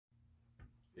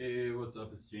Hey, what's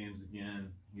up? It's James again,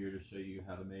 here to show you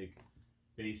how to make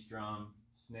bass drum,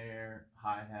 snare,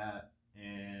 hi-hat,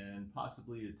 and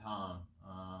possibly a tom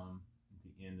at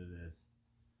the end of this.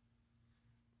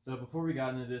 So before we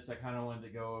got into this, I kind of wanted to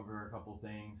go over a couple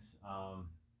things.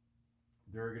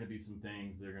 There are going to be some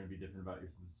things that are going to be different about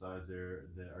your synthesizer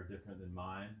that are different than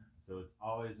mine. So it's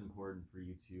always important for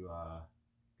you to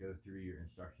go through your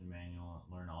instruction manual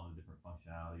and learn all the different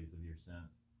functionalities of your synth.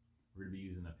 We're going to be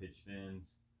using a pitch bends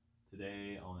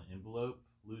today on an envelope.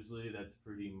 Loosely, that's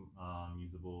pretty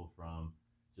usable from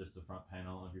just the front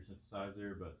panel of your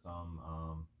synthesizer, but some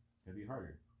can be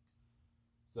harder.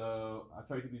 So I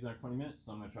try to keep these under 20 minutes,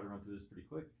 so I'm going to try to run through this pretty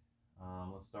quick.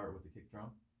 Let's start with the kick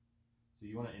drum. So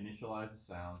you want to initialize the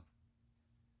sound.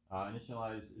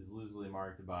 Initialize is loosely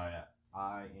marked by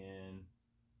INIT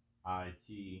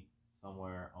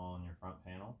somewhere on your front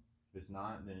panel. If it's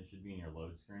not, then it should be in your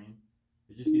load screen.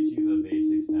 It just gets you the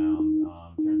basic sound,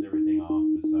 turns everything off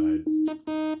besides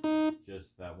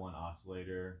just that one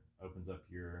oscillator, opens up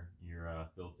your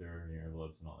filter, your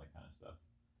envelopes, and all that kind of stuff.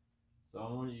 So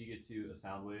I want you to get to a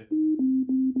sound wave.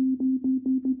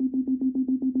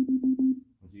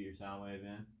 Once you get your sound wave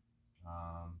in,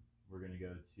 we're going to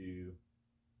go to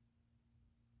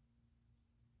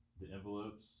the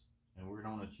envelopes, and we're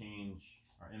going to want to change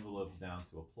our envelopes down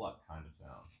to a pluck kind of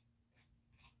sound.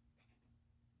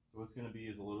 So what's going to be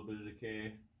is a little bit of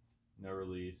decay, no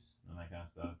release, and that kind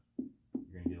of stuff.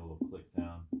 You're going to get a little click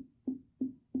sound.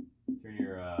 Turn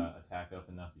your attack up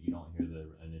enough that you don't hear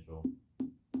the initial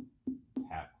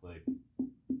tap click.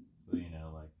 So, you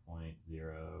know, like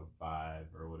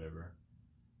 0.05 or whatever.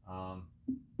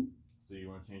 So you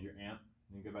want to change your amp,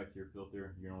 then go back to your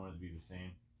filter. You're going to want it to be the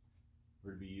same.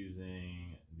 We're going to be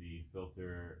using the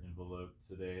filter envelope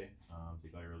today.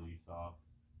 Take all your release off.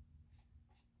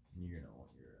 And you're going to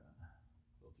want your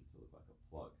filter to look like a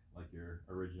plug, like your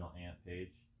original amp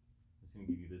page. It's going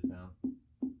to give you this sound,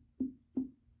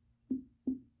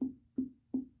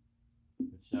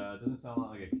 which doesn't sound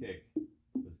like a kick,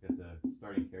 but it's got the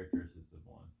starting characteristics of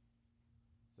one.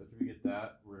 So after we get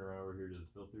that, we're going to run over here to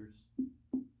the filters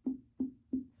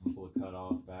and pull the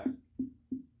cutoff back.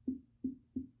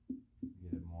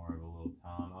 Get it more of a little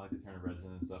tom. I like to turn the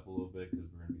resonance up a little bit because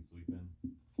we're going to be sweeping.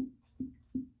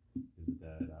 Gives it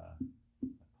that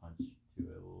punch to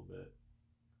it a little bit.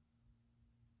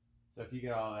 So if you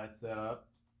get all that set up,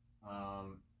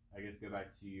 I guess go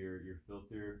back to your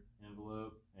filter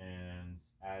envelope and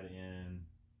add in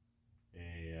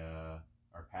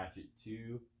or patch it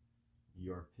to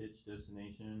your pitch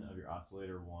destination of your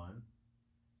oscillator 1.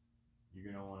 You're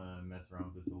going to want to mess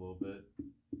around with this a little bit.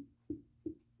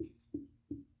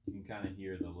 You can kind of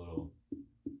hear the little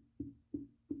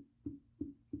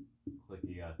click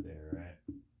you got there, right?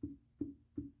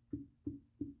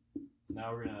 So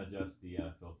now we're going to adjust the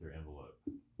filter envelope.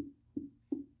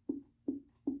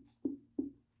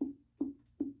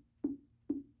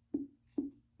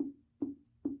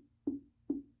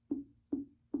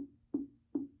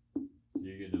 So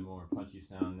you're getting a more punchy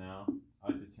sound now. I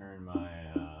like to turn my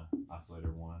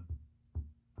oscillator 1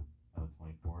 down to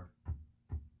 24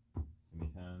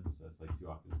 semitones, so that's like 2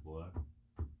 octaves below.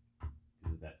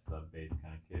 Gives it that sub bass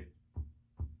kind of kick.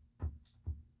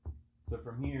 So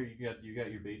from here, you got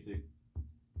your basic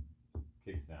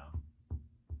kick sound.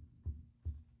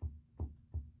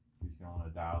 You're just gonna want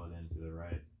to dial it into the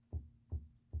right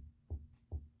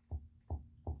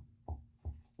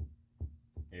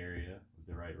area with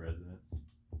the right resonance.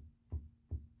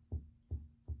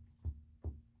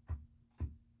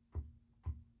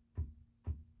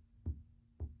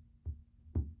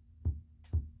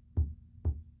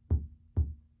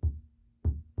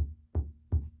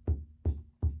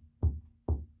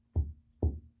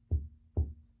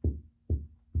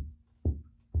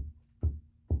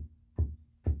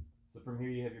 So from here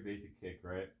you have your basic kick,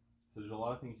 right? So there's a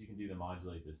lot of things you can do to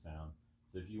modulate this sound.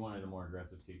 So if you wanted a more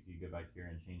aggressive kick, you go back here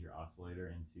and change your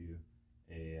oscillator into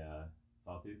a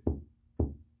sawtooth.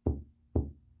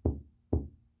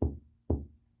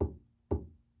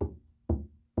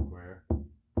 Square.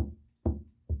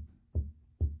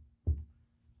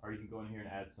 Or you can go in here and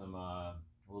add some a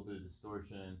little bit of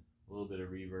distortion, a little bit of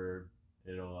reverb.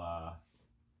 It'll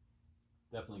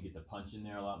definitely get the punch in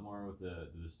there a lot more with the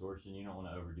distortion. You don't want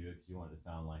to overdo it because you want it to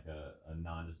sound like a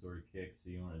non-distorted kick, so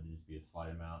you want it to just be a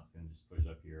slight amount. It's going to just push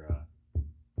up your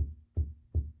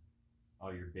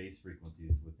all your bass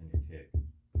frequencies within your kick.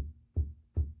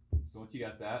 So once you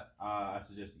got that, I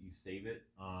suggest that you save it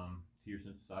to your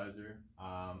synthesizer.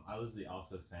 I usually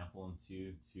also sample them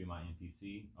to my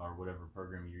MPC or whatever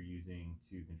program you're using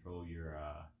to control your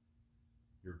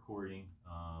recording.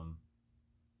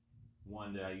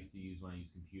 one that I used to use when I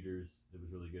used computers that was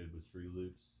really good was Fruity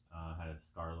Loops. Had a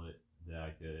Scarlett that I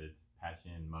could patch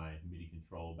in my MIDI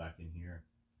control back in here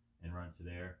and run to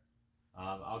there.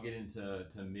 I'll get into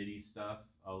MIDI stuff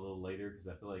a little later because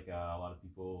I feel like a lot of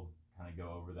people kind of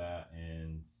go over that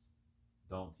and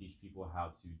don't teach people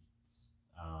how to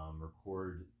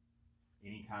record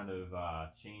any kind of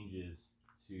changes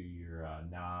to your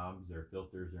knobs or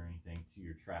filters or anything to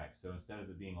your track. So instead of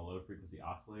it being a low frequency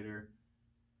oscillator,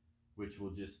 which will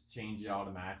just change it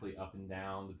automatically up and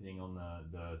down depending on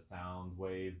the sound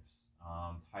waves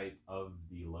type of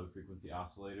the low frequency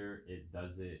oscillator, it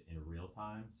does it in real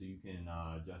time. So you can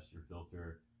adjust your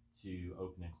filter to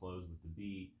open and close with the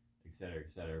beat, etc.,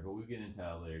 etc. But we'll get into that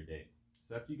at a later date.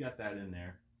 So after you got that in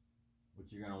there,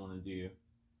 what you're going to want to do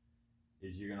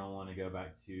is you're going to want to go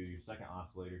back to your second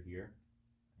oscillator here,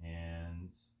 and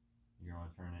you're going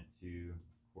to turn it to,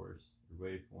 of course, your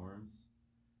waveforms.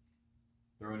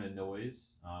 Throw in a noise,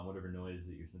 whatever noise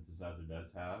that your synthesizer does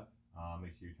have.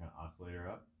 Make sure you turn the oscillator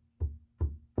up.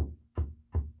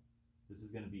 This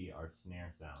is going to be our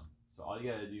snare sound. So all you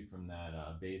got to do from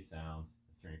that bass sound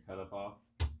is turn your cutoff off.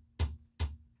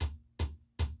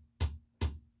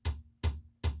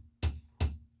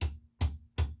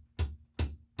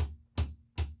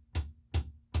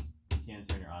 You can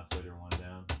turn your oscillator one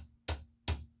down.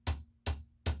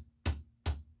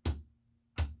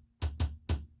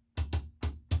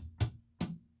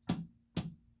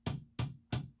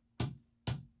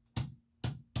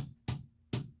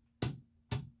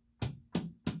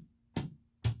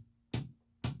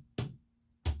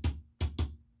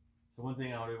 So one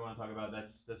thing I already want to talk about,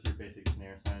 that's your basic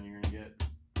snare sound you're going to get.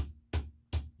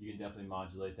 You can definitely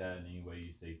modulate that in any way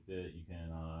you see fit. You can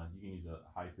use a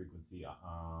high frequency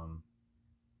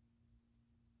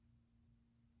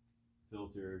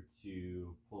filter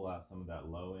to pull out some of that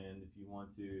low end if you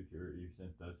want to, if your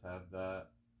synth does have that.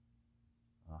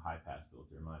 High pass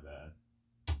filter, my bad.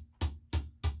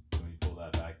 So when you pull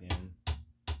that back in,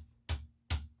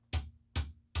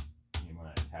 you get more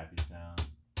of that tappy sound,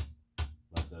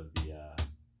 less of the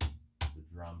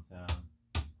drum sound.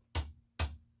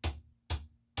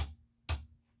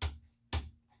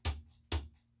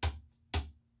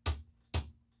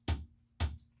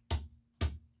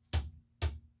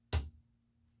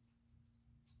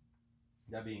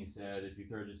 That being said, if you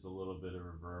throw just a little bit of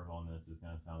reverb on this, it's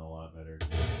going to sound a lot better.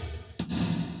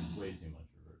 Way too much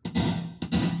reverb.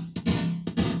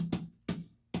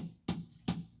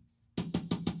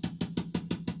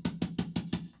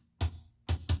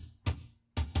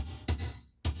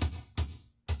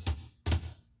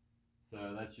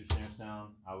 So that's your snare sound.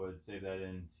 I would save that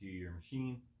into your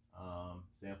machine,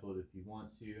 sample it if you want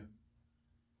to,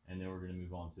 and then we're going to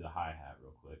move on to the hi-hat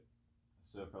real quick.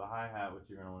 So for the hi-hat, what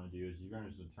you're going to want to do is you're going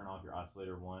to just turn off your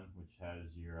oscillator 1, which has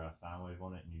your sine wave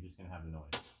on it, and you're just going to have the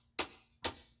noise.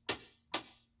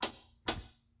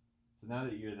 So now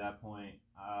that you're at that point,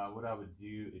 what I would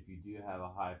do if you do have a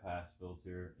high pass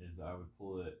filter is I would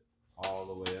pull it all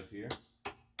the way up here.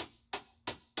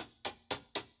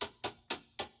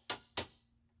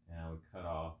 And I would cut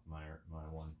off my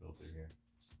one filter here.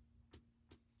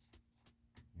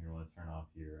 You're going to want to turn off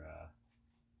your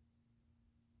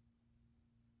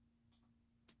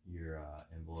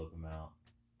envelope amount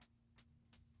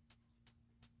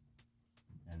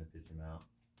and the pitch amount.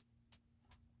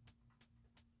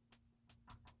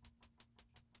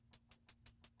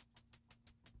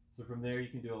 So from there you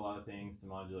can do a lot of things to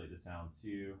modulate the sound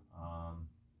too.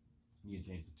 You can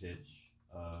change the pitch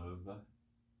of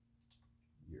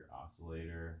your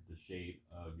oscillator, the shape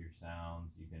of your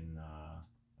sounds. You can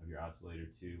of your oscillator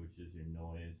 2, which is your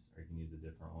noise, or you can use a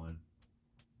different one.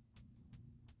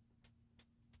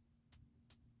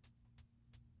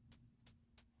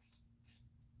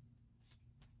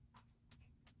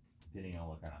 Depending on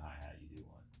what kind of hi-hat you do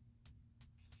want.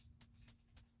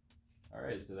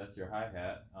 Alright, so that's your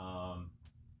hi-hat.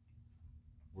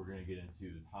 We're going to get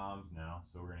into the toms now,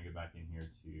 so we're going to go back in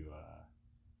here to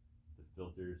the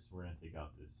filters. We're going to take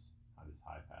out this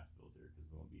high-pass filter because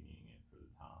we won't be needing it for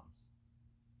the toms.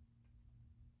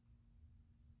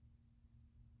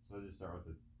 So I'll just start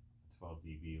with the 12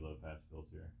 dB low-pass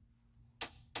filter.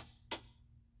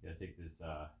 You gotta take this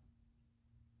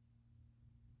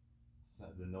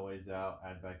the noise out,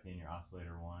 add back in your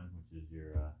oscillator 1, which is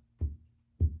your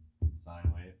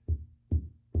sine wave.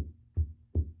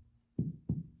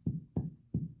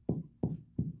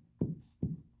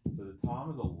 So the tom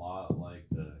is a lot like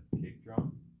the kick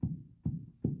drum,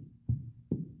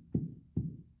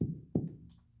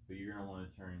 but you're going to want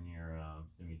to turn your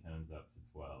semitones up to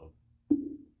 12.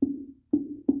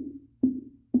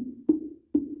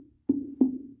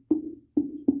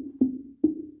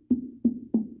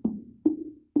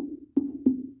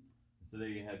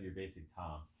 your basic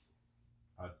tom.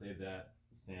 I would save that,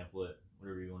 sample it,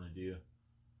 whatever you want to do.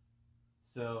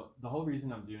 So the whole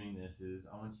reason I'm doing this is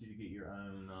I want you to get your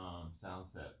own sound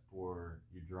set for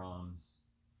your drums,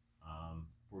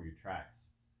 for your tracks.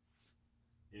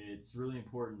 It's really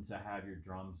important to have your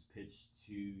drums pitched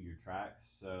to your tracks.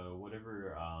 So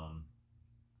whatever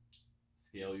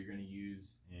scale you're going to use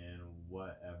and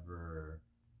whatever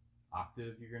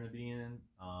octave you're going to be in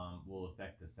will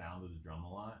affect the sound of the drum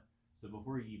a lot. So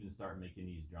before you even start making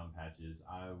these drum patches,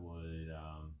 I would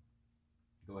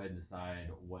go ahead and decide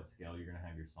what scale you're going to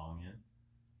have your song in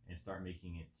and start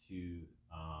making it to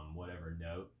whatever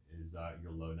note is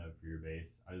your low note for your bass.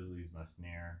 I usually use my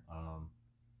snare,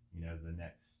 the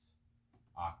next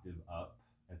octave up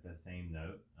at that same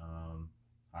note,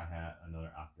 hi-hat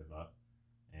another octave up,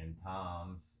 and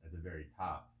toms at the very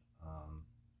top.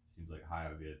 Seems like high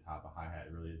would be at the top. A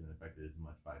hi-hat really isn't affected as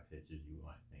much by pitch as you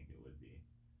might think it would be.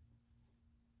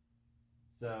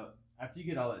 So after you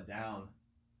get all that down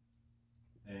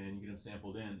and you get them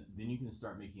sampled in, then you can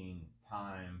start making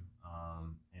time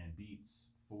and beats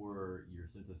for your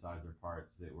synthesizer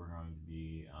parts that we're going to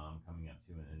be coming up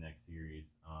to in the next series.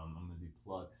 I'm going to do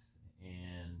plucks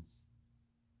and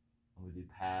I'm going to do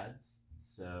pads.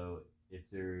 So if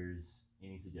there's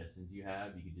any suggestions you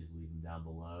have, you could just leave them down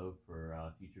below for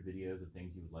future videos of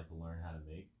things you would like to learn how to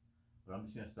make. But I'm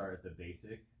just going to start at the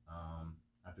basic.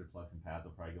 After plucks and pads,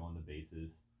 I'll probably go on the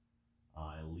basses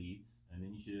and leads, and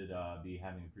then you should be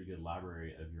having a pretty good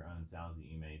library of your own sounds that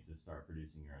you made to start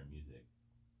producing your own music.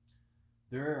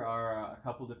 There are a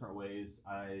couple different ways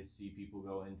I see people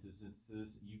go into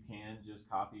synthesis. You can just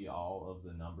copy all of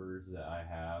the numbers that I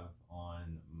have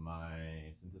on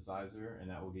my synthesizer, and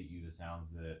that will get you the sounds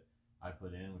that I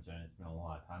put in, which I didn't spend a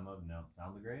lot of time of and don't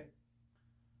sound great.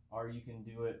 Or you can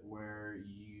do it where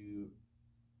you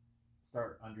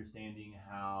start understanding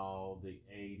how the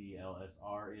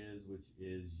ADLSR is, which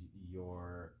is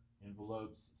your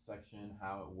envelopes section,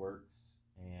 how it works,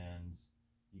 and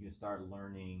you can start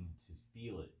learning to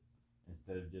feel it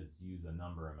instead of just use a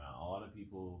number amount. A lot of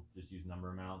people just use number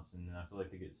amounts, and I feel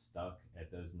like they get stuck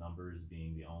at those numbers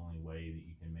being the only way that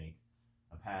you can make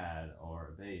a pad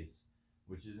or a bass,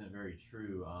 which isn't very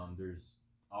true. There's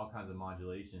all kinds of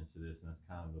modulations to this, and that's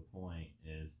kind of the point,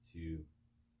 is to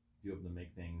be able to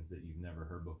make things that you've never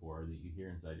heard before, that you hear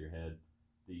inside your head,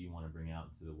 that you want to bring out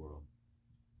into the world.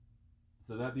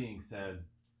 So that being said,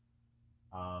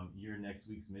 your next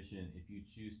week's mission, if you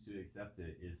choose to accept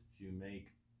it, is to make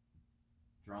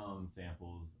drum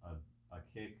samples of a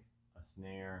kick, a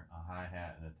snare, a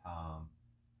hi-hat, and a tom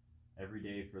every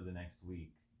day for the next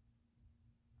week,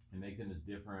 and make them as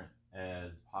different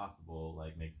as possible.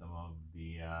 Like make some of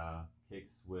the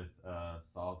kicks with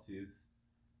sawtooth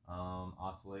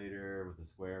oscillator with a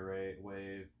square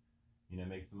wave.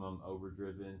 Make some of them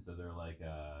overdriven, so they're like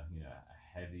a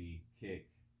heavy kick.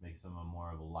 Make some of them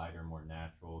more of a lighter, more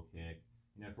natural kick.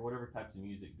 For whatever types of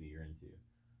music that you're into.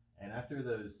 And after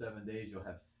those 7 days, you'll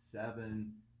have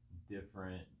 7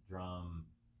 different drum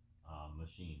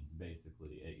machines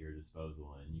basically at your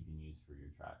disposal, and you can use for your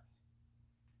tracks.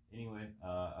 Anyway,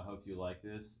 I hope you like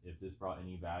this. If this brought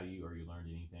any value or you learned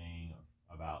anything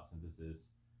about synthesis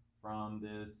from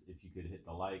this, if you could hit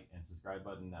the like and subscribe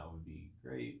button, that would be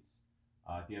great.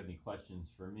 If you have any questions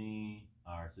for me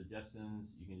or suggestions,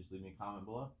 you can just leave me a comment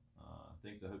below.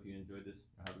 Thanks. I hope you enjoyed this.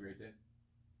 Have a great day.